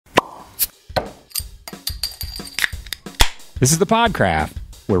This is the Podcraft,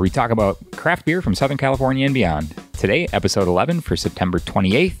 where we talk about craft beer from Southern California and beyond. Today, episode 11 for September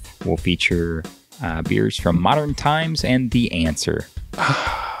 28th, will feature beers from Modern Times and The Answer.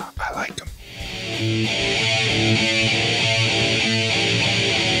 I like them.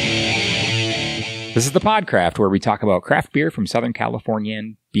 This is the Podcraft, where we talk about craft beer from Southern California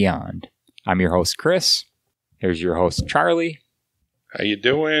and beyond. I'm your host, Chris. Here's your host, Charlie. How you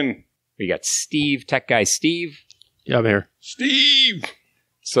doing? We got Steve, Tech Guy Steve. Yeah, I'm here. Steve!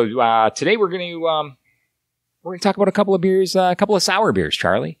 So today we're going to talk about a couple of beers, a couple of sour beers,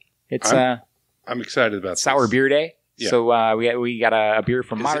 Charlie. It's I'm excited about Sour this. Beer Day. Yeah. So we got a beer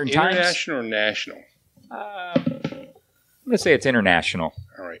from Is Modern it Times. international or national? I'm going to say it's international.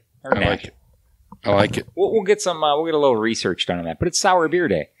 All right. Or I like it. I like it. We'll get some. We'll get a little research done on that. But it's Sour Beer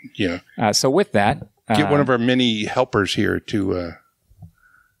Day. Yeah. So with that, Get one of our many helpers here to...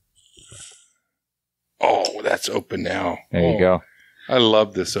 Oh, that's open now. There you go. I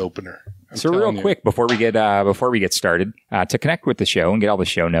love this opener. So real quick before we get started, to connect with the show and get all the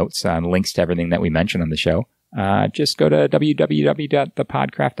show notes and links to everything that we mentioned on the show, just go to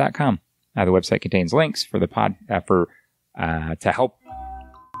www.thepodcraft.com. The website contains links for the pod to help.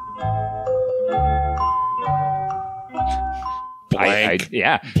 Blank.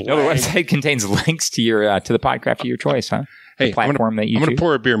 No, the website contains links to your to the Podcraft of your choice, huh? Hey, the platform that you I'm going choose. to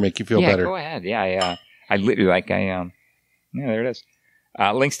pour a beer, make you feel better. Go ahead. Yeah, I literally yeah, there it is.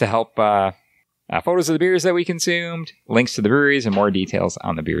 Links to help. Photos of the beers that we consumed, links to the breweries, and more details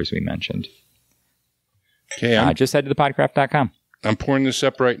on the beers we mentioned. Okay, Just head to thepodcraft.com. I'm pouring this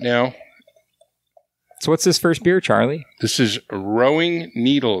up right now. So what's this first beer, Charlie? This is Rowing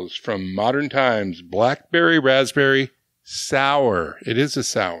Needles from Modern Times. Blackberry, raspberry, sour. It is a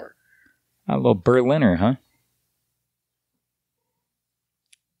sour. A little Berliner, huh?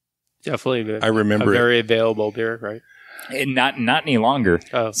 Definitely I remember a very available beer, right? Not any longer.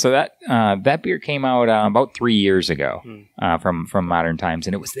 Oh. So that beer came out about 3 years ago from Modern Times,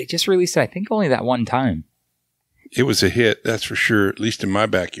 and they just released it, I think, only that one time. It was a hit, that's for sure, at least in my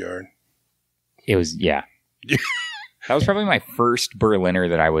backyard. It was, yeah. That was probably my first Berliner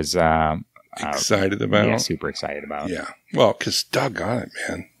that I was Excited about? Yeah, super excited about. Yeah. Well, because doggone it,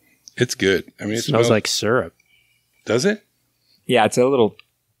 man. It's good. I mean, It smells like syrup. Does it? Yeah, it's a little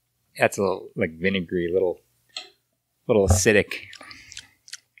like vinegary, little acidic.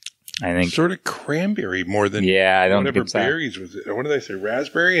 I think. Sort of cranberry more than Yeah, I don't whatever think so. berries was it. What did I say?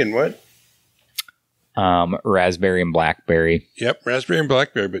 Raspberry and what? Raspberry and blackberry. Yep, raspberry and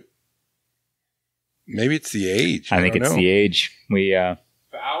blackberry, but maybe it's the age. I think don't it's know. the age. We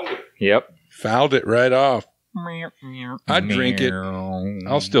Fouled it. Yep. Fouled it right off. I'd drink it.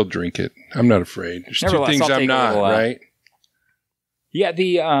 I'll still drink it. I'm not afraid. There's two Nevertheless, things I'll I'm take a not, little, right? Yeah,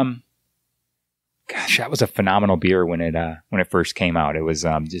 the gosh, that was a phenomenal beer when it first came out. It was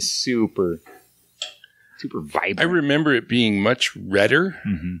just super vibrant. I remember it being much redder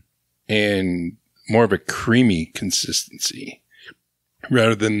and more of a creamy consistency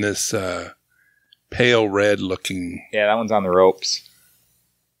rather than this pale red looking. Yeah, that one's on the ropes.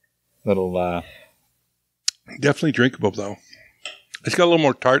 Little Definitely drinkable though. It's got a little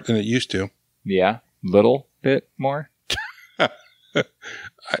more tart than it used to. yeah, little bit more.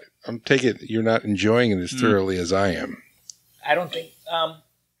 I'm taking it you're not enjoying it as thoroughly as I am. I don't think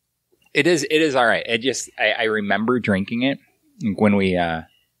it is all right. It just I remember drinking it when we I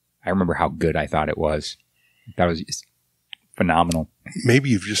remember how good I thought it was. That was just phenomenal. Maybe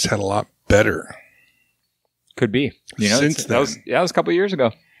you've just had a lot better. Could be. Since that was a couple of years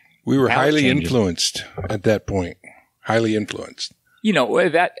ago. We were Palate highly changes. influenced at that point. Highly influenced.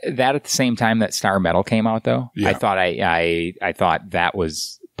 That at the same time that Star Metal came out, though, Yeah. I thought I thought that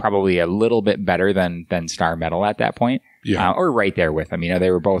was probably a little bit better than Star Metal at that point. Yeah. Or right there with them. They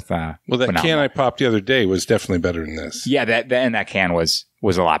were both. Well, that phenomenal. can I popped the other day was definitely better than this. Yeah, that can was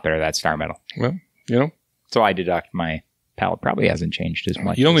a lot better. That Star Metal. Well, you know, So I deduct my palate probably hasn't changed as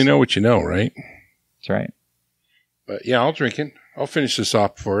much. you only know what you know, right? That's right. But yeah, I'll drink it. I'll finish this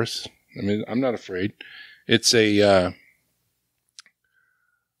off for us. I mean, I'm not afraid. It's a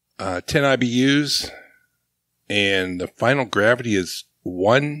 10 IBUs, and the final gravity is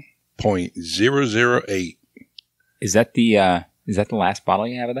 1.008. Is that the last bottle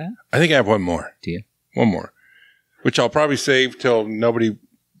you have of that? I think I have one more. Do you? One more, which I'll probably save till nobody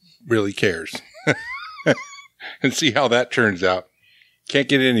really cares, and see how that turns out. Can't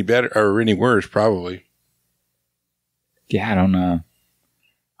get any better or any worse, probably. Yeah, I don't know.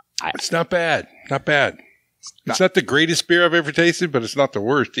 It's not bad. Not bad. It's not the greatest beer I've ever tasted, but it's not the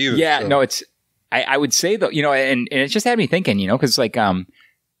worst either. Yeah, so. no, it's. I would say though, and it just had me thinking, because like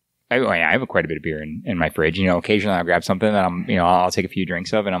I have quite a bit of beer in my fridge. Occasionally I'll grab something that I'll take a few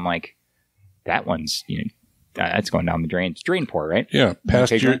drinks of, and I'm like, that one's, that's going down the drain. It's drain pour, right? Yeah,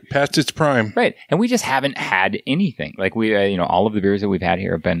 past its prime. Right. And we just haven't had anything. Like all of the beers that we've had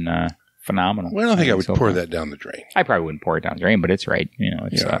here have been phenomenal. Well, I don't think I would so pour far. that down the drain. I probably wouldn't pour it down the drain, but it's right.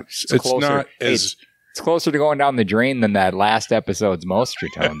 It's It's closer. not as... It's closer to going down the drain than that last episode's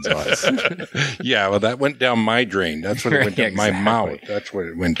Mostratones was. Yeah, well, that went down my drain. That's what it went down my Exactly. mouth. That's what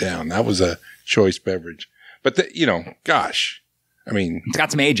it went down. That was a choice beverage. But, gosh, I mean... It's got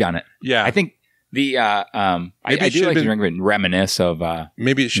some age on it. Yeah. I think the I Maybe it do should've like to been- drink it and reminisce of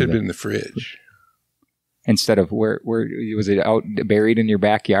Maybe it should have been in the fridge. instead of where was it out buried in your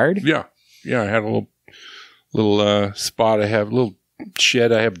backyard? Yeah. Yeah, I had a little spot I have, a little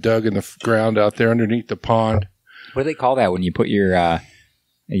shed I have dug in the ground out there underneath the pond. What do they call that when you put your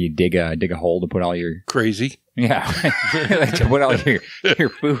you dig a hole to put all your Crazy. like to put all your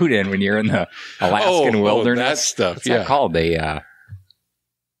food in when you're in the Alaskan wilderness? That stuff. What's yeah. that called? They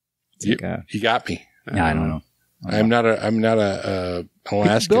You got me. I don't know. I'm not a You could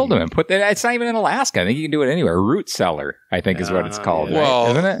Alaskan. build them and put that. It's not even in Alaska. I think you can do it anywhere. Root cellar, I think, is what it's called. yeah. right?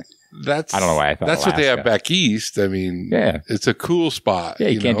 Well, isn't it? That's I don't know why I thought that's what they have Alaska. back east. I mean, Yeah. it's a cool spot. Yeah,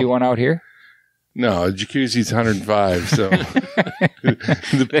 you can't do one out here. No, a jacuzzi's 105. So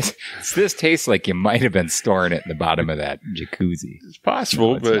This tastes like you might have been storing it in the bottom of that jacuzzi. it's possible,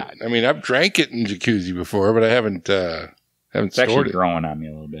 No, it's but not. I mean, I've drank it in jacuzzi before, but I haven't It's stored actually it. growing on me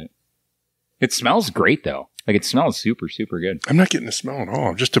a little bit. It smells great though. Like it smells super, super good. I'm not getting the smell at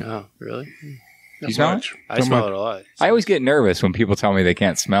all. Just a Oh, really? You smell it? I Not smell much. it a lot. I always get nervous when people tell me they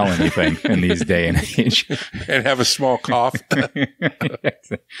can't smell anything in these day and age. And have a small cough.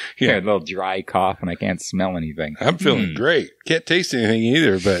 Yeah, a little dry cough and I can't smell anything. I'm feeling great. Can't taste anything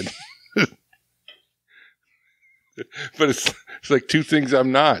either, but but it's like two things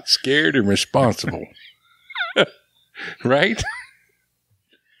I'm not: scared and responsible. Right?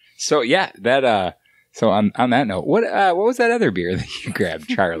 So yeah, that so on that note, what was that other beer that you grabbed,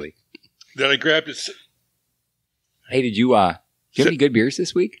 Charlie? Then I grabbed it. Hey, did you have any good beers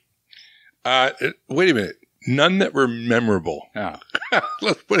this week? Wait a minute. None that were memorable. Oh,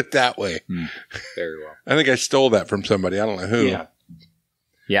 Let's put it that way. very well. I think I stole that from somebody. I don't know who.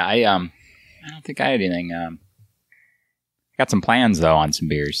 Yeah. I don't think I had anything. Got some plans though on some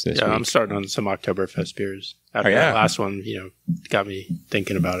beers this Yeah, week. I'm starting on some Oktoberfest beers. After Oh, yeah? that last one, got me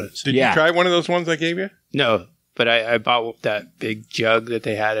thinking about it. Did Yeah. you try one of those ones I gave you? No, but I bought that big jug that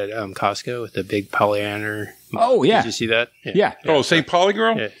they had at Costco with the big Pollyanner. Oh, yeah. Did you see that? Yeah. Oh, St. Pauli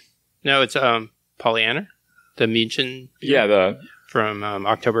girl? Yeah. No, it's Pollyanner, the München beer Yeah, from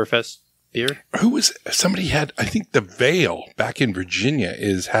Oktoberfest beer. Who was somebody had? I think the Vale back in Virginia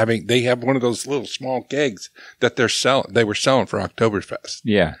they have one of those little small kegs that they were selling for Oktoberfest.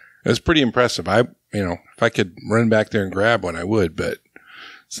 yeah. It was pretty impressive. If I could run back there and grab one, I would, but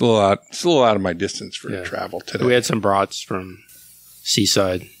it's a little out of my distance for Yeah. travel today. We had some brats from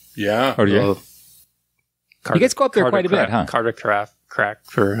Seaside. Yeah. Oh, yeah. Little You guys go up there quite a bit, huh? Carter Crack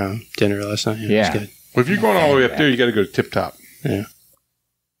for dinner last night. Yeah. It was good. Well, if you're going all the way up there, you got to go to Tip Top. Yeah.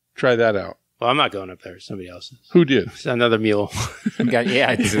 Try that out. Well, I'm not going up there. Somebody else is. Who did? It's another mule.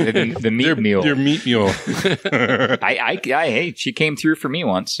 It's the meat mule. Their meat mule. Hey, she came through for me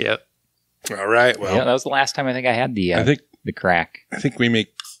once. Yep. All right. Well, Yeah, that was the last time I think I had the I think crack. we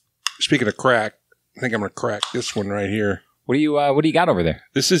make. Speaking of crack, I think I'm going to crack this one right here. What do you got over there?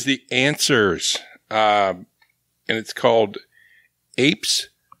 This is the Answers, and it's called Apes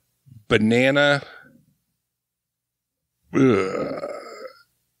Banana.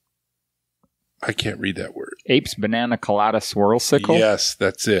 I can't read that word. Apes Banana Colada Swirlsicle. Yes,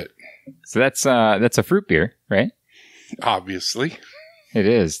 that's it. So that's a fruit beer, right? Obviously. It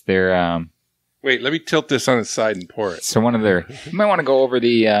is. They're Wait, let me tilt this on its side and pour it. so one of their. You might want to go over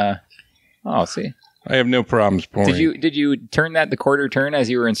the. See. I have no problems pouring. Did you turn that the quarter turn as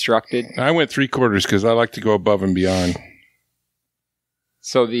you were instructed? I went 3/4 because I like to go above and beyond.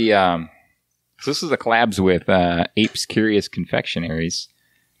 So so this is the collabs with Apes Curious Confectionaries.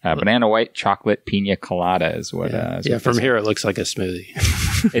 Banana white chocolate pina colada is what. is Yeah, what from this- here it looks like a smoothie.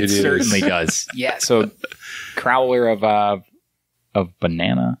 It is. certainly does. Yeah. So crowler of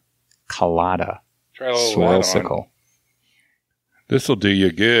banana colada Try a little of that on. swirlsicle. This will do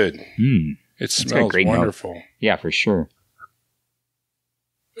you good. Hmm. It got a smells great note. wonderful. Yeah, for sure.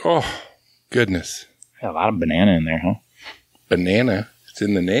 Oh, goodness. A lot of banana in there, huh? Banana. It's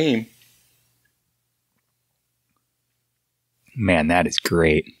in the name. Man, that is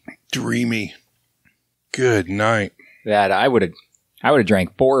great. Dreamy. Good night. That I would I would have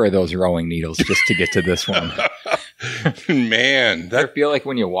drank 4 of those rowing needles just to get to this one. Man, I feel like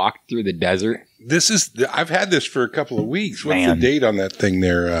when you walk through the desert. I've had this for a couple of weeks. What's Man. the date on that thing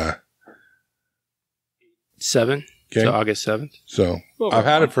there? 7. Okay. So August 7th. So I've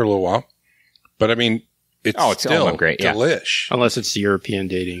had it for a little while, but I mean, it's still great. Yeah. delish. Unless it's European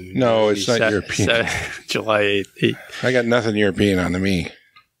dating. No, it's not European. July 8th. I got nothing European on me.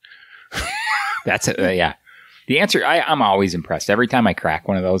 That's it. Yeah. The answer, I'm always impressed. Every time I crack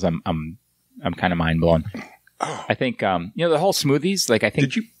one of those, I'm kind of mind blown. Oh. I think, the whole smoothies, like I think.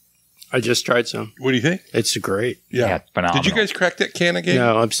 Did you? I just tried some. What do you think? It's great. Yeah, it's phenomenal. Did you guys crack that can again?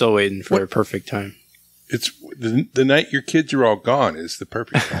 No, I'm still waiting for the perfect time. It's the night your kids are all gone is the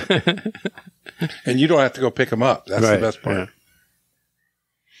perfect time. And you don't have to go pick them up. That's the best part.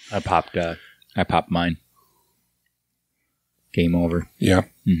 Yeah. I popped mine. Game over. Yeah.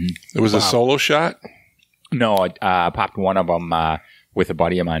 Mm-hmm. It was a solo shot? No, I popped one of them with a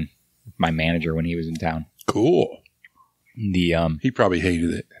buddy of mine, my manager, when he was in town. Cool. He probably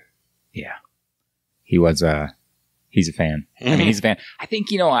hated it. Yeah. He was he's a fan. I mean, he's a fan. I think,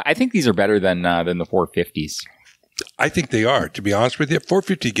 I think these are better than the 450s. I think they are, to be honest with you.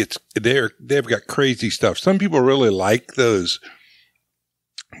 450 they've got crazy stuff. Some people really like those,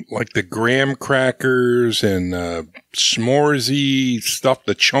 like the graham crackers and s'moresy stuff,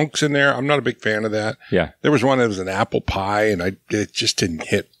 the chunks in there. I'm not a big fan of that. Yeah. There was one that was an apple pie, and it just didn't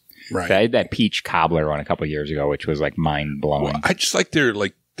hit right. I had that peach cobbler one a couple of years ago, which was like mind blowing. Well, I just like their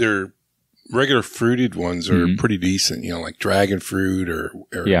regular fruited ones are pretty decent, like dragon fruit or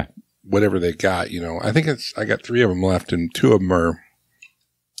whatever they got, I think I got 3 of them left, and 2 of them are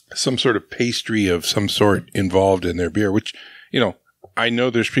some sort of pastry of some sort involved in their beer, which, I know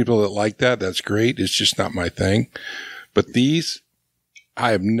there's people that like that. That's great. It's just not my thing. But these,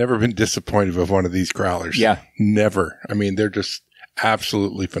 I have never been disappointed with one of these growlers. Yeah. Never. I mean, they're just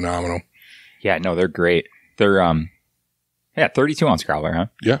absolutely phenomenal. Yeah, no, they're great. They're 32-ounce growler, huh?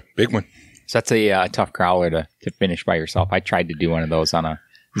 Yeah, big one. So that's a tough growler to finish by yourself. I tried to do one of those on a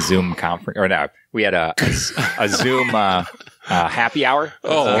Zoom conference, or no, we had a Zoom happy hour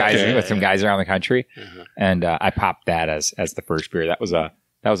with some guys around the country, and I popped that as the first beer. That was a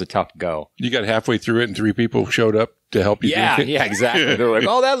tough go. You got halfway through it, and 3 people showed up to help you. Yeah, drink it? Yeah, exactly. They're like,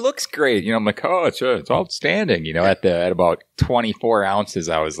 "Oh, that looks great." I'm like, "Oh, it's outstanding." At about 24 ounces,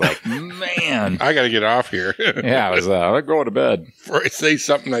 I was like, "Man, I got to get off here." Yeah, I was I'm going to bed before I say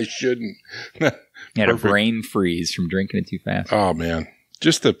something I shouldn't. Had a brain freeze from drinking it too fast. Oh man.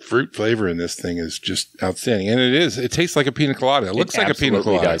 Just the fruit flavor in this thing is just outstanding. And it tastes like a pina colada. It looks like a pina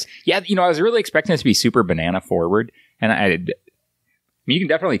colada. Does. Yeah, I was really expecting it to be super banana forward. And you can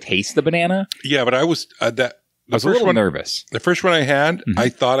definitely taste the banana. Yeah, but I was I was a little nervous. The first one I had, I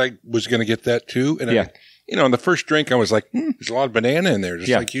thought I was going to get that too. And in the first drink, I was like, there's a lot of banana in there,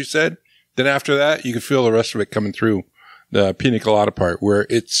 just like you said. Then after that, you could feel the rest of it coming through the pina colada part, where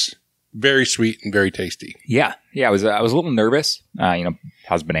it's very sweet and very tasty. Yeah. I was a little nervous.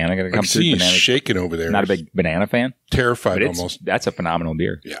 How's banana going to come through? Banana's shaking over there. Not a big banana fan. Terrified almost. That's a phenomenal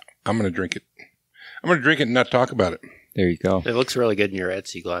beer. Yeah. I'm going to drink it. I'm going to drink it and not talk about it. There you go. It looks really good in your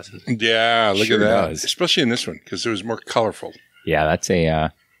Etsy glasses. Yeah, look at that. Does. Especially in this one, because it was more colorful. Yeah, that's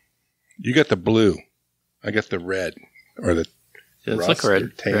a... You got the blue. I got the red. Or the It's like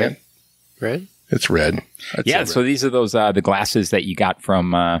red. Tan. Red? It's red. So these are those the glasses that you got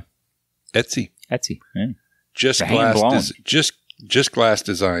from... Etsy. Yeah. Just glass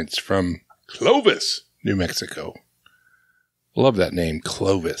designs from Clovis, New Mexico. Love that name,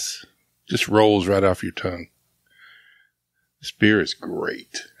 Clovis. Just rolls right off your tongue. This beer is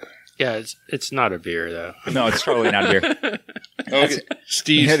great. Yeah, it's not a beer though. No, it's totally not a beer. Okay.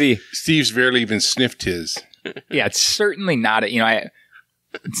 Steve's barely even sniffed his. Yeah, it's certainly not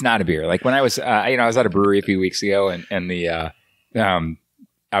it's not a beer. Like when I was I was at a brewery a few weeks ago, and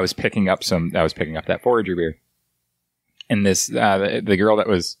I was picking up that Forager beer, and this the girl that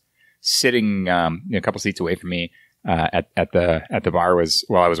was sitting a couple seats away from me at the bar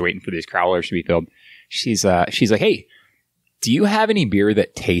while I was waiting for these growlers to be filled. She's like, "Hey, do you have any beer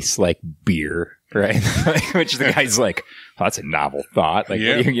that tastes like beer?" Right? Which the guy's like, "Oh, that's a novel thought." Like,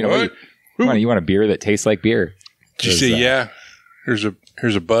 yeah, you want a beer that tastes like beer? Did you say, yeah? Here's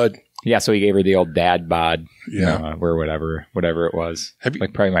a bud. Yeah, so he gave her the old dad bod, or whatever it was.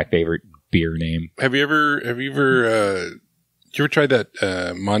 Probably my favorite beer name. Have you ever tried that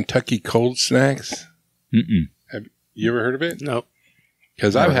Montucky Cold Snacks? Mm-mm. Have you ever heard of it? No.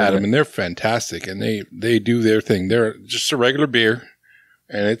 Because I've had them and they're fantastic, and they do their thing. They're just a regular beer,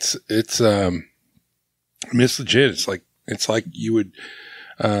 and it's legit. It's like you would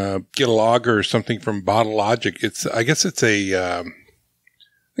get a lager or something from Bottle Logic. I guess it's a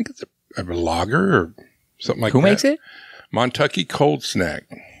think it's a lager or something like that. Who makes it? Montucky Cold Snack.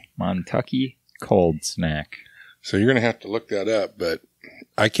 Montucky Cold Snack. So you're going to have to look that up, but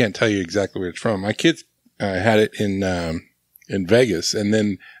I can't tell you exactly where it's from. My kids had it in Vegas, and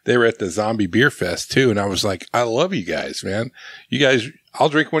then they were at the Zombie Beer Fest too. And I was like, I love you guys, man. You guys, I'll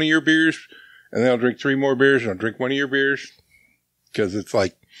drink one of your beers, and then I'll drink 3 more beers, and I'll drink one of your beers, because it's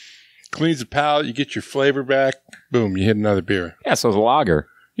like cleans the palate. You get your flavor back. Boom, you hit another beer. Yeah, so it's a lager.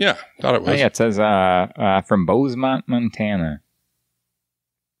 Yeah, thought it was. Oh, yeah, it says from Bozeman, Montana.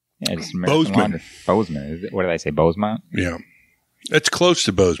 Yeah, just Bozeman. Bozeman. What did I say? Bozeman? Yeah. It's close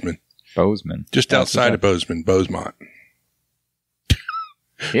to Bozeman. Bozeman. Just outside of Bozeman, Bozeman.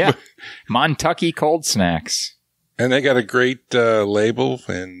 Yeah. Montucky Cold Snacks. And they got a great label,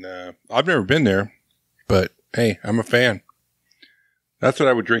 and I've never been there, but hey, I'm a fan. That's what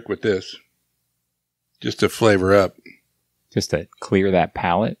I would drink with this, just to flavor up. Just to clear that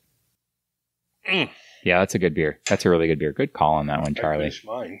palate. Mm. Yeah, that's a good beer. That's a really good beer. Good call on that one, Charlie. That's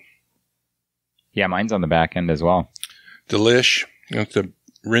mine. Yeah, mine's on the back end as well. Delish. You have to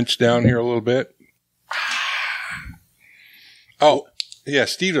rinse down here a little bit. Oh, yeah,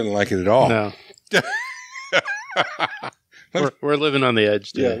 Steve doesn't like it at all. No. we're living on the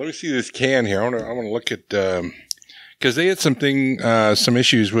edge today. Yeah, let me see this can here. I want to look at, because they had some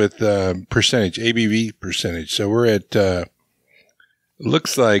issues with percentage, ABV percentage. So we're at,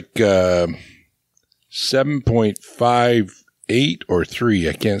 looks like 7.58 or 3.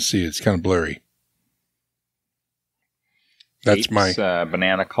 I can't see it. It's kind of blurry. That's my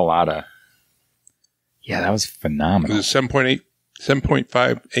banana colada. Yeah, that was phenomenal. Was it 7.8,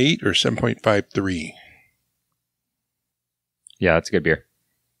 7.58 or 7.53? Yeah, that's a good beer.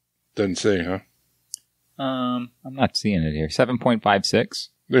 Doesn't say, huh? I'm not seeing it here. 7.56.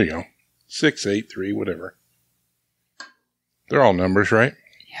 There you go. 683, whatever. They're all numbers, right?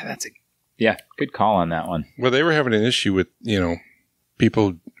 Yeah, good call on that one. Well, they were having an issue with,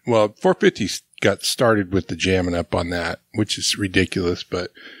 people. Well, 450 got started with the jamming up on that, which is ridiculous,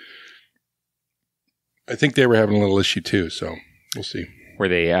 but I think they were having a little issue too, so we'll see. Where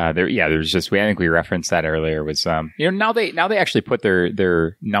there's just, I think we referenced that earlier, was, now they actually put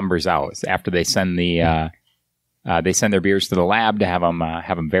their numbers out after they send their beers to the lab to have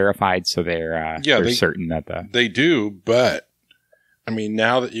them verified, so they're certain that they do, but I mean,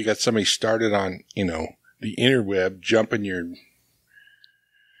 now that you got somebody started on, the interweb jumping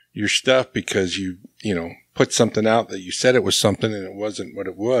your stuff because you put something out that you said it was something and it wasn't what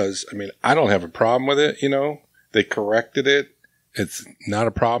it was. I mean, I don't have a problem with it. They corrected it. It's not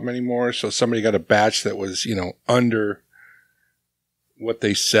a problem anymore. So somebody got a batch that was, under what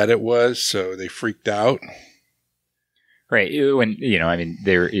they said it was. So they freaked out. Right. When,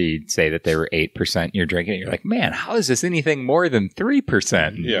 you'd say that they were 8%, you're drinking it. You're like, man, how is this anything more than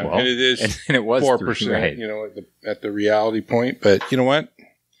 3%? Yeah. Well, and it is and it was 4%, right. At the reality point. But you know what?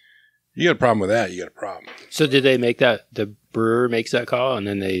 You got a problem with that, you got a problem. So did they make that, the brewer makes that call, and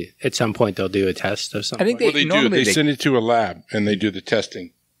then at some point they'll do a test of something? I think they do. They send it to a lab, and they do the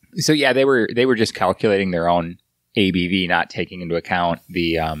testing. So yeah, they were just calculating their own ABV, not taking into account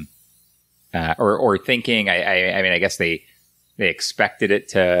the, or thinking, I guess they expected it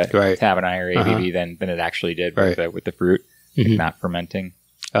to have an higher ABV than it actually did with the fruit, not fermenting.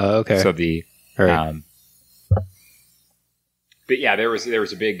 Oh, okay. So the, but yeah, there was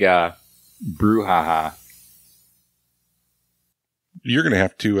a big, brouhaha. You're going to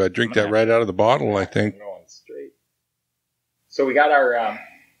have to drink that right out of the bottle, I think. Straight. So we got our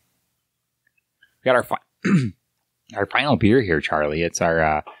our final beer here, Charlie. It's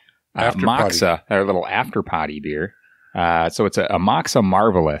our Moxa, our little after potty beer. So it's a Moxa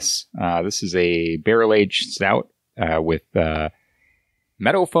Marvelous. This is a barrel aged stout with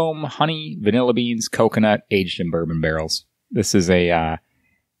meadow foam, honey, vanilla beans, coconut, aged in bourbon barrels. This is a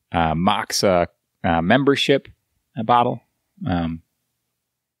Moxa membership bottle that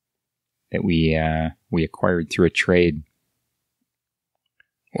we acquired through a trade.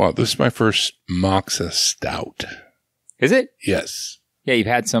 Wow, this is my first Moxa stout. Is it? Yes. Yeah, you've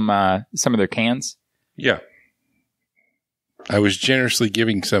had some of their cans. Yeah, I was generously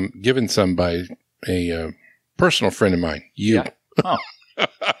given some by a personal friend of mine. You. Yeah. Oh.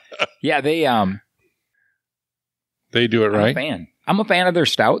 Yeah, they do it right. I'm a fan of their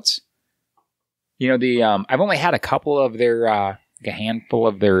stouts. I've only had a couple of their a handful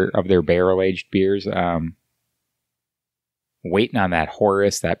of their barrel aged beers. Waiting on that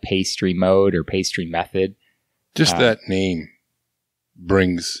Horus, that pastry mode or pastry method. Just that name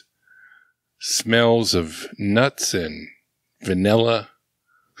brings smells of nuts and vanilla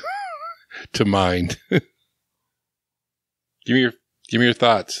to mind. Give me Give me your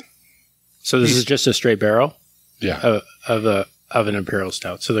thoughts. So this is just a straight barrel? Yeah. Of an imperial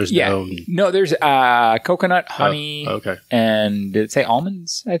stout. So there's no, there's coconut, honey, okay. And did it say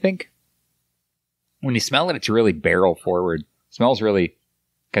almonds, I think? When you smell it, it's really barrel forward. It smells really,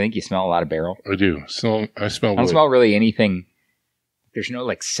 I think you smell a lot of barrel. I do. So I smell I don't smell really anything. There's no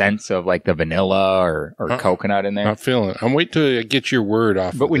like sense of like the vanilla or coconut in there. Not feeling it. I'm waiting to get your word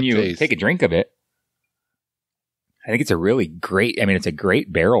off. But when you taste. take a drink of it, I think it's a really great, it's a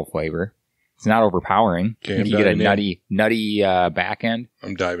great barrel flavor. It's not overpowering. Okay, I think you get a nutty back end.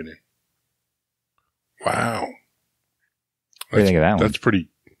 I'm diving in. Wow. What do you think of that one? That's pretty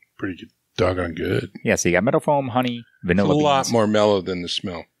doggone good. Yeah, so you got meadow foam, honey, vanilla It's a beans. lot more mellow than the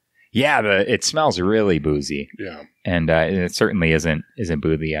smell. Yeah, it smells really boozy. Yeah. And it certainly isn't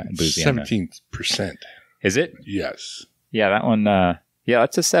boozy. 17%. Is it? Yes. Yeah, that one,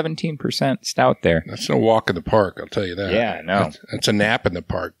 that's a 17% stout there. That's no walk in the park, I'll tell you that. Yeah, no. That's a nap in the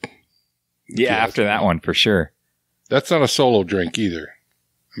park. Yeah, after that one, for sure. That's not a solo drink either.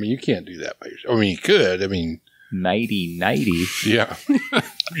 I mean, you can't do that by yourself. I mean, you could. I mean... Nighty. Yeah.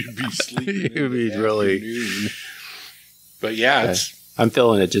 You'd be sleeping. You'd be really... Afternoon. But yeah, I'm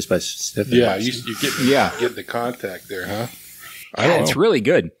feeling it just by sniffing. Yeah, you get the contact there, huh? It's really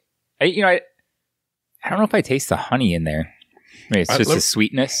good. I don't know if I taste the honey in there. Maybe it's just the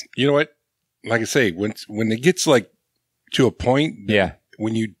sweetness. You know what? Like I say, when it gets like to a point,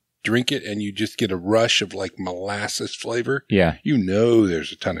 when you drink it and you just get a rush of like molasses flavor,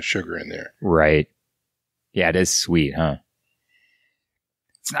 there's a ton of sugar in there. Right. Yeah, it is sweet, huh?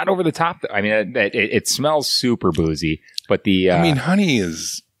 It's not over the top. I mean, it smells super boozy, but honey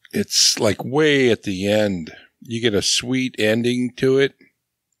it's like way at the end. You get a sweet ending to it,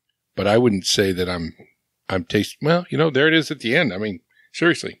 but I wouldn't say that I'm tasting. Well, there it is at the end. I mean,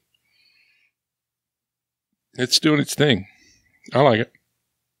 seriously, it's doing its thing. I like it.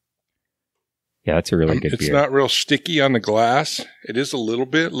 Yeah, that's a really good beer. It's not real sticky on the glass. It is a little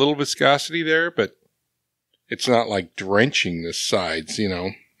viscosity there, but it's not like drenching the sides,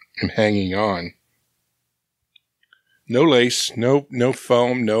 and hanging on. No lace, no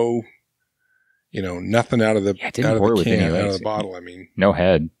foam, no, nothing out of the can, out of the bottle. I mean, no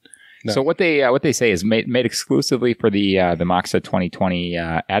head. No. So what they say is made exclusively for the Moxa 2020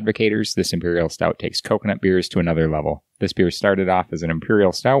 advocators. This Imperial Stout takes coconut beers to another level. This beer started off as an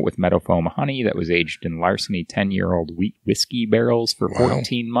Imperial Stout with meadow foam honey that was aged in Larceny 10-year-old wheat whiskey barrels for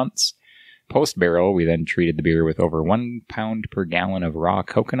 14 months. Post-barrel, we then treated the beer with over 1 pound per gallon of raw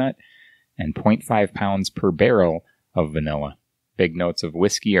coconut and 0.5 pounds per barrel of vanilla. Big notes of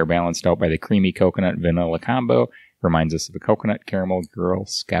whiskey are balanced out by the creamy coconut vanilla combo. Reminds us of a coconut caramel Girl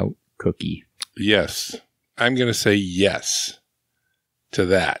Scout cookie. Yes. I'm going to say yes to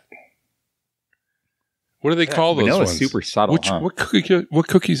that. What do they call those ones? Super subtle, What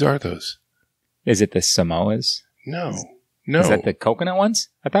cookies are those? Is it the Samoas? No. Is that the coconut ones?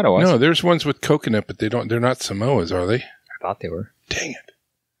 I thought it was. No, there's ones with coconut, but they're not Samoas, are they? I thought they were. Dang it.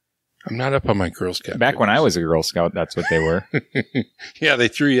 I'm not up on my Girl Scout. Back when I was a Girl Scout, that's what they were. Yeah, they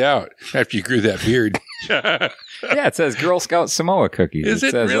threw you out after you grew that beard. Yeah, it says Girl Scout Samoa cookies. Is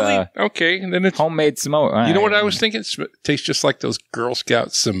it says, really? Okay, and then it's homemade Samoa. You know what I was thinking? It tastes just like those Girl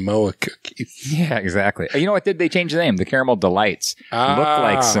Scout Samoa cookies. Yeah, exactly. You know what? Did they change the name? The Caramel Delights look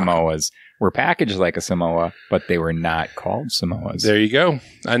like Samoas. Were packaged like a Samoa, but they were not called Samoas. There you go.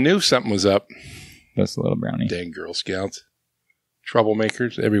 I knew something was up. That's a little brownie. Dang Girl Scouts.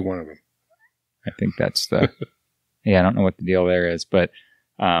 Troublemakers, every one of them. I think that's the... Yeah, I don't know what the deal there is, but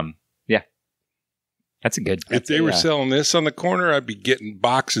yeah. That's a good... If they were selling this on the corner, I'd be getting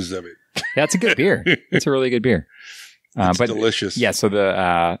boxes of it. That's a good beer. It's a really good beer. It's delicious. Yeah, so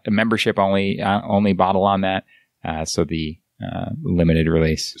the membership only bottle on that. So the limited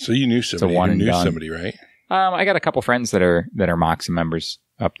release. So you knew somebody. You knew somebody, right? I got a couple friends that are Moxa members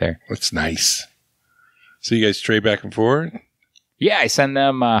up there. That's nice. So you guys trade back and forth? Yeah, I send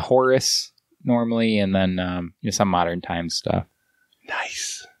them Horus normally, and then some Modern Times stuff.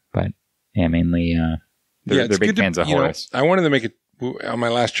 Nice. But yeah, mainly they're big fans of Horus. I wanted to make it on my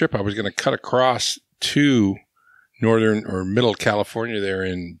last trip. I was going to cut across to northern or middle California there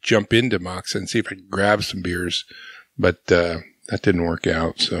and jump into Moxa and see if I could grab some beers. But that didn't work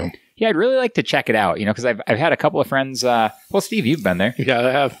out. So yeah, I'd really like to check it out. Because I've had a couple of friends. Well, Steve, you've been there. Yeah,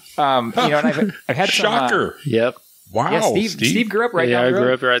 I have. And I've had shocker. Yep. Wow. Yeah, Steve grew up right down the road. I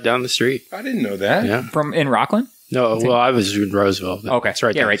grew up right down the street. I didn't know that. Yeah. In Rockland? No, well, I was in Roseville. Okay, it's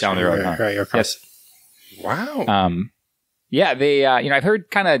right. Yeah, right down the road. Right across. Yes. Wow. Yeah, they. I've heard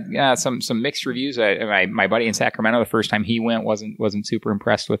kind of some mixed reviews. My buddy in Sacramento, the first time he went, wasn't super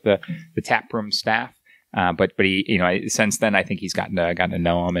impressed with the taproom staff. But he, you know, since then, I think he's gotten to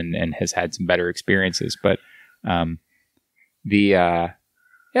know him and has had some better experiences. But so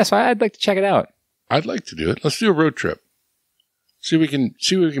I'd like to check it out. I'd like to do it. Let's do a road trip. See if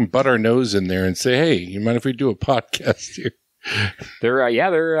we can butt our nose in there and say, hey, you mind if we do a podcast here? They're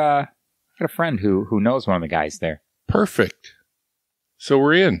got a friend who knows one of the guys there. Perfect. So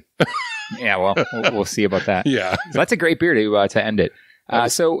we're in. Yeah, well, we'll see about that. Yeah. So that's a great beer to end it.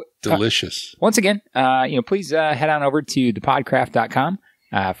 Delicious. Once again, please head on over to thepodcraft.com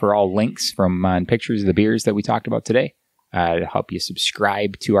for all links from and pictures of the beers that we talked about today. To help you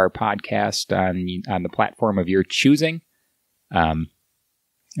subscribe to our podcast on the platform of your choosing.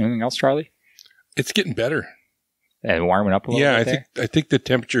 Anything else, Charlie? It's getting better. And warming up a little bit. Yeah, I think the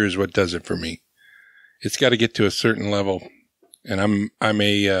temperature is what does it for me. It's got to get to a certain level, and I'm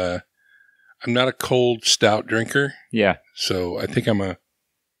not a cold stout drinker. Yeah. So I think I'm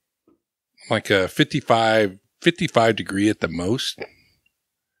like a 55 degree at the most.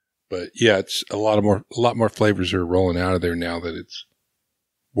 But yeah, it's a lot more flavors are rolling out of there now that it's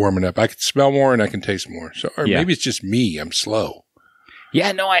warming up. I can smell more and I can taste more. So, or maybe it's just me. I'm slow.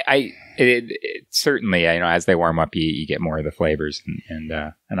 Yeah, no, it certainly, as they warm up, you get more of the flavors, and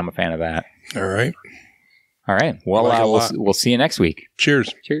I'm a fan of that. All right. Well, we'll see you next week.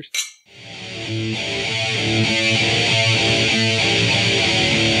 Cheers. Cheers.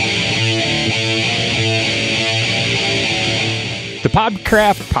 The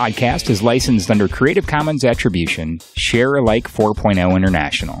Podcraft podcast is licensed under Creative Commons Attribution, Share Alike 4.0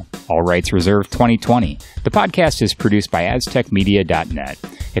 International. All rights reserved 2020. The podcast is produced by aztecmedia.net.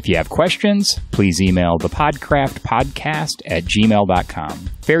 If you have questions, please email thepodcraftpodcast@gmail.com.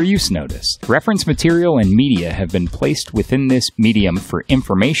 Fair use notice. Reference material and media have been placed within this medium for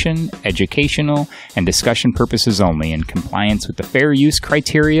information, educational, and discussion purposes only in compliance with the fair use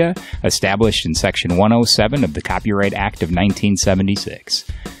criteria established in Section 107 of the Copyright Act of 1976.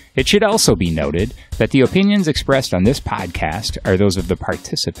 It should also be noted that the opinions expressed on this podcast are those of the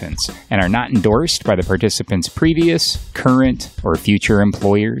participants and are not endorsed by the participants' previous, current, or future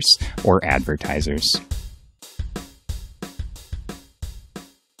employers or advertisers.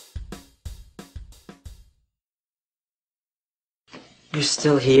 You're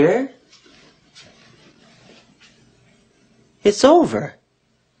still here? It's over.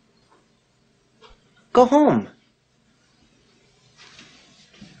 Go home.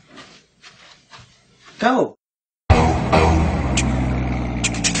 Go.